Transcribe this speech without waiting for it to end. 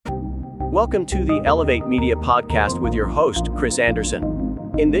Welcome to the Elevate Media Podcast with your host, Chris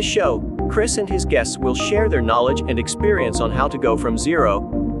Anderson. In this show, Chris and his guests will share their knowledge and experience on how to go from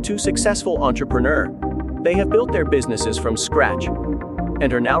zero to successful entrepreneur. They have built their businesses from scratch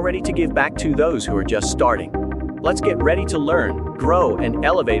and are now ready to give back to those who are just starting. Let's get ready to learn, grow, and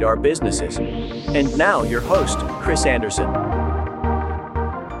elevate our businesses. And now, your host, Chris Anderson.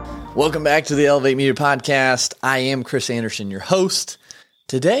 Welcome back to the Elevate Media Podcast. I am Chris Anderson, your host.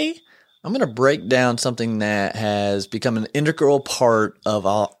 Today, I'm going to break down something that has become an integral part of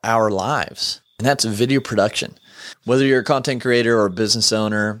our lives, and that's video production. Whether you're a content creator or a business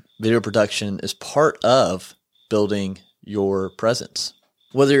owner, video production is part of building your presence.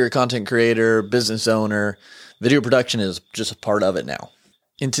 Whether you're a content creator, business owner, video production is just a part of it now.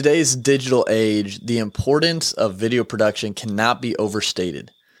 In today's digital age, the importance of video production cannot be overstated.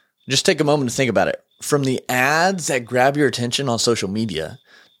 Just take a moment to think about it. From the ads that grab your attention on social media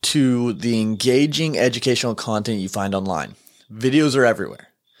to the engaging educational content you find online, videos are everywhere.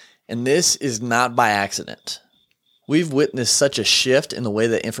 And this is not by accident. We've witnessed such a shift in the way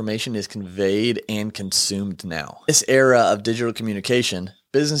that information is conveyed and consumed now. This era of digital communication,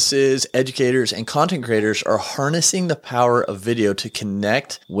 businesses, educators, and content creators are harnessing the power of video to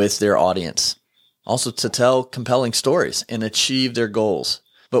connect with their audience, also to tell compelling stories and achieve their goals.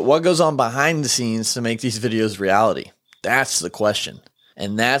 But what goes on behind the scenes to make these videos reality? That's the question.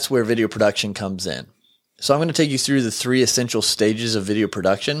 And that's where video production comes in. So I'm going to take you through the 3 essential stages of video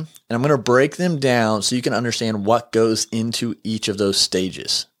production, and I'm going to break them down so you can understand what goes into each of those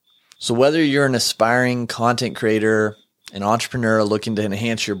stages. So whether you're an aspiring content creator, an entrepreneur looking to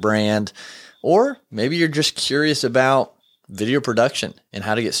enhance your brand, or maybe you're just curious about video production and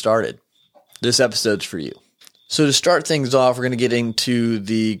how to get started, this episode's for you. So to start things off, we're going to get into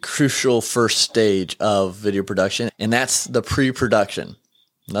the crucial first stage of video production, and that's the pre-production.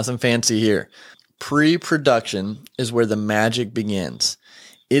 Nothing fancy here. Pre-production is where the magic begins.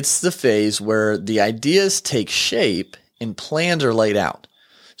 It's the phase where the ideas take shape and plans are laid out.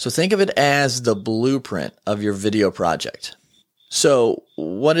 So think of it as the blueprint of your video project. So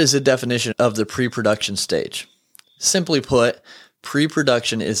what is the definition of the pre-production stage? Simply put,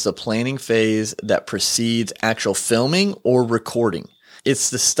 pre-production is the planning phase that precedes actual filming or recording. It's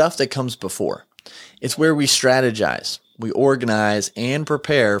the stuff that comes before. It's where we strategize, we organize, and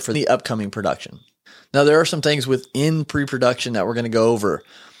prepare for the upcoming production. Now, there are some things within pre-production that we're going to go over.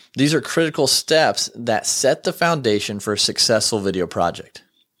 These are critical steps that set the foundation for a successful video project.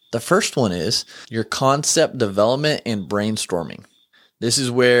 The first one is your concept development and brainstorming. This is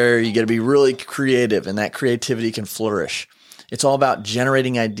where you got to be really creative, and that creativity can flourish. It's all about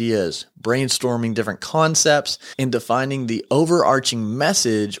generating ideas, brainstorming different concepts, and defining the overarching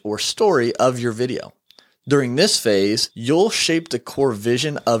message or story of your video. During this phase, you'll shape the core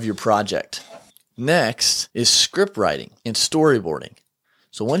vision of your project. Next is script writing and storyboarding.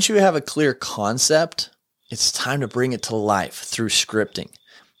 So once you have a clear concept, it's time to bring it to life through scripting.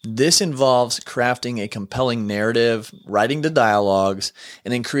 This involves crafting a compelling narrative, writing the dialogues,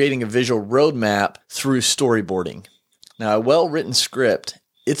 and then creating a visual roadmap through storyboarding. Now, a well-written script,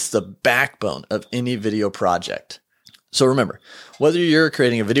 it's the backbone of any video project. So remember, whether you're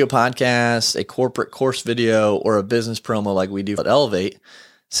creating a video podcast, a corporate course video, or a business promo like we do at Elevate,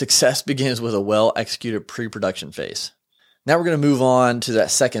 success begins with a well-executed pre-production phase. Now we're going to move on to that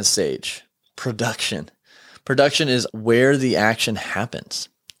second stage, production. Production is where the action happens.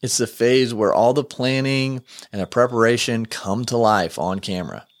 It's the phase where all the planning and the preparation come to life on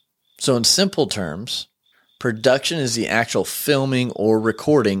camera. So in simple terms, production is the actual filming or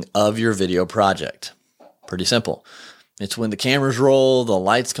recording of your video project. Pretty simple. It's when the cameras roll, the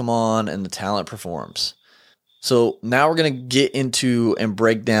lights come on, and the talent performs. So now we're going to get into and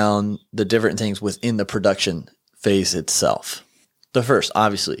break down the different things within the production phase itself. The first,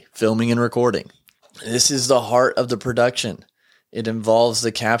 obviously, filming and recording. This is the heart of the production. It involves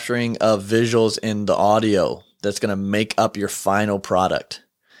the capturing of visuals and the audio that's going to make up your final product.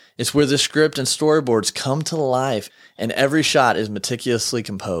 It's where the script and storyboards come to life and every shot is meticulously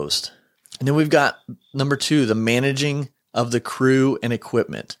composed. And then we've got number 2, the managing of the crew and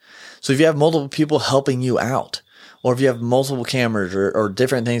equipment. So if you have multiple people helping you out, or if you have multiple cameras or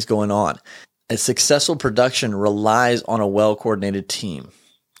different things going on, a successful production relies on a well-coordinated team.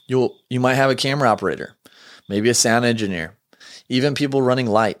 You might have a camera operator, maybe a sound engineer, even people running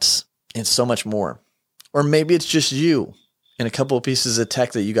lights, and so much more. Or maybe it's just you and a couple of pieces of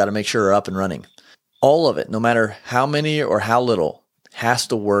tech that you got to make sure are up and running. All of it, no matter how many or how little, has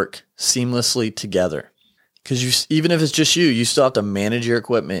to work seamlessly together. Because even if it's just you still have to manage your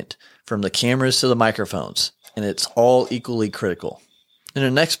equipment from the cameras to the microphones, and it's all equally critical. And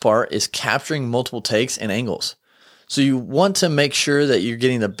the next part is capturing multiple takes and angles. So you want to make sure that you're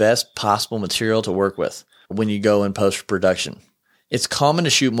getting the best possible material to work with when you go in post-production. It's common to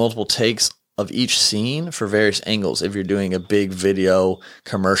shoot multiple takes of each scene for various angles if you're doing a big video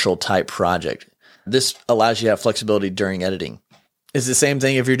commercial type project. This allows you to have flexibility during editing. It's the same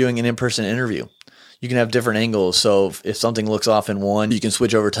thing if you're doing an in-person interview. You can have different angles, so if something looks off in one, you can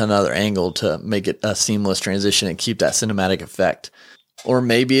switch over to another angle to make it a seamless transition and keep that cinematic effect. Or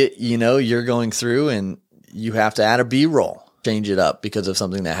maybe, you're going through and you have to add a B-roll, change it up because of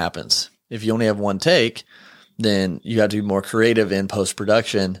something that happens. If you only have one take, then you have to be more creative in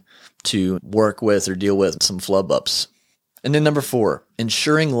post-production to work with or deal with some flub ups. And then number 4,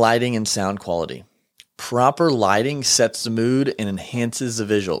 ensuring lighting and sound quality. Proper lighting sets the mood and enhances the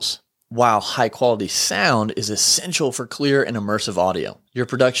visuals, while high quality sound is essential for clear and immersive audio. Your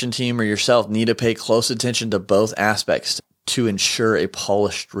production team or yourself need to pay close attention to both aspects to ensure a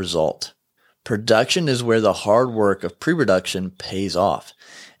polished result. Production is where the hard work of pre-production pays off.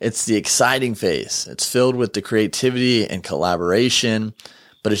 It's the exciting phase. It's filled with the creativity and collaboration,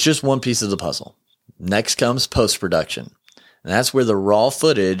 but it's just one piece of the puzzle. Next comes post-production. And that's where the raw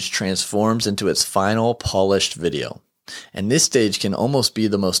footage transforms into its final polished video. And this stage can almost be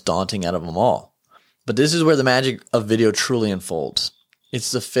the most daunting out of them all. But this is where the magic of video truly unfolds.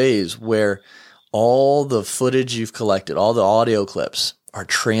 It's the phase where all the footage you've collected, all the audio clips, are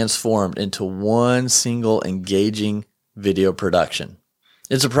transformed into one single engaging video production.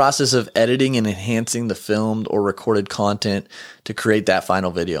 It's a process of editing and enhancing the filmed or recorded content to create that final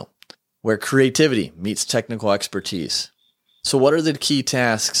video, where creativity meets technical expertise. So what are the key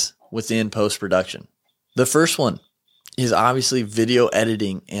tasks within post-production? The first one is obviously video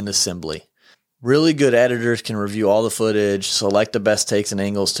editing and assembly. Really good editors can review all the footage, select the best takes and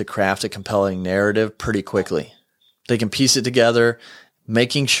angles to craft a compelling narrative pretty quickly. They can piece it together,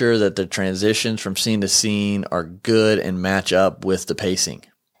 making sure that the transitions from scene to scene are good and match up with the pacing.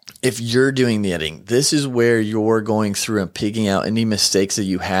 If you're doing the editing, this is where you're going through and picking out any mistakes that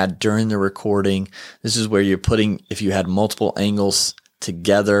you had during the recording. This is where you're putting, if you had multiple angles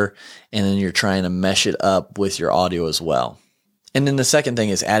together, and then you're trying to mesh it up with your audio as well. And then the second thing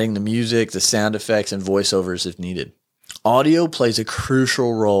is adding the music, the sound effects, and voiceovers if needed. Audio plays a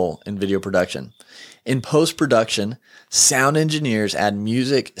crucial role in video production. In post-production, sound engineers add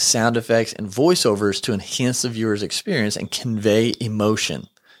music, sound effects, and voiceovers to enhance the viewer's experience and convey emotion.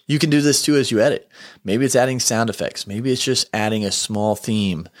 You can do this too as you edit. Maybe it's adding sound effects. Maybe it's just adding a small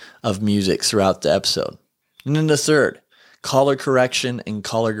theme of music throughout the episode. And then the third, color correction and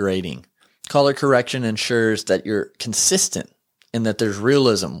color grading. Color correction ensures that you're consistent and that there's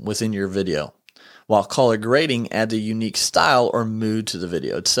realism within your video, while color grading adds a unique style or mood to the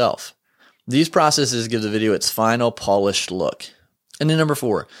video itself. These processes give the video its final polished look. And then number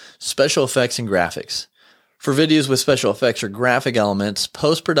 4, special effects and graphics. For videos with special effects or graphic elements,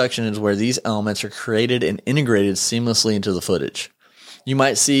 post-production is where these elements are created and integrated seamlessly into the footage. You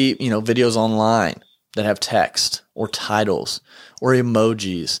might see, videos online that have text or titles or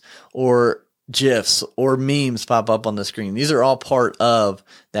emojis or GIFs or memes pop up on the screen. These are all part of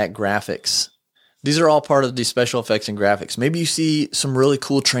that graphics. These are all part of the special effects and graphics. Maybe you see some really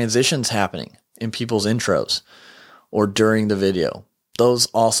cool transitions happening in people's intros or during the video. Those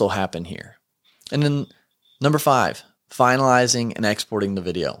also happen here. And then number 5, finalizing and exporting the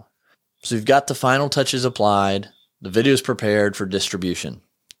video. So you've got the final touches applied. The video is prepared for distribution.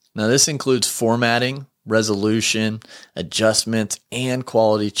 Now this includes formatting, resolution, adjustments, and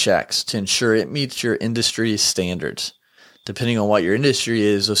quality checks to ensure it meets your industry's standards. Depending on what your industry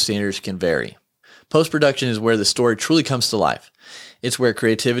is, those standards can vary. Post-production is where the story truly comes to life. It's where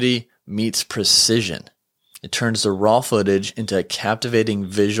creativity meets precision. It turns the raw footage into a captivating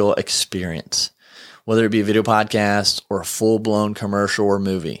visual experience. Whether it be a video podcast or a full-blown commercial or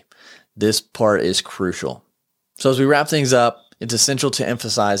movie, this part is crucial. So as we wrap things up, it's essential to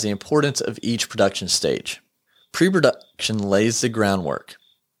emphasize the importance of each production stage. Pre-production lays the groundwork.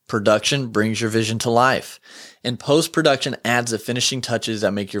 Production brings your vision to life. And post-production adds the finishing touches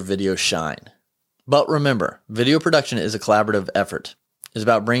that make your video shine. But remember, video production is a collaborative effort. It's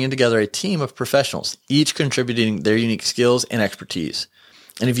about bringing together a team of professionals, each contributing their unique skills and expertise.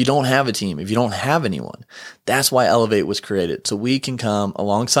 And if you don't have a team, if you don't have anyone, that's why Elevate was created, so we can come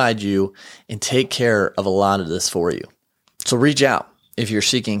alongside you and take care of a lot of this for you. So reach out if you're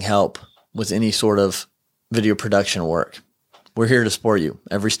seeking help with any sort of video production work. We're here to support you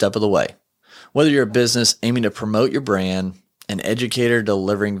every step of the way. Whether you're a business aiming to promote your brand, an educator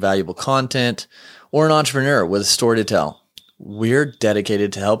delivering valuable content, or an entrepreneur with a story to tell, we're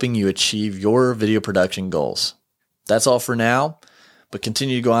dedicated to helping you achieve your video production goals. That's all for now. But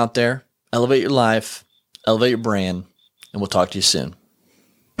continue to go out there, elevate your life, elevate your brand, and we'll talk to you soon.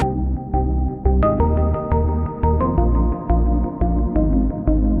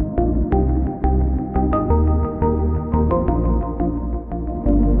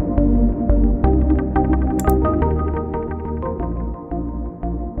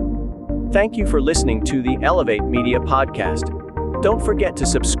 Thank you for listening to the Elevate Media Podcast. Don't forget to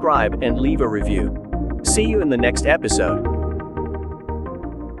subscribe and leave a review. See you in the next episode.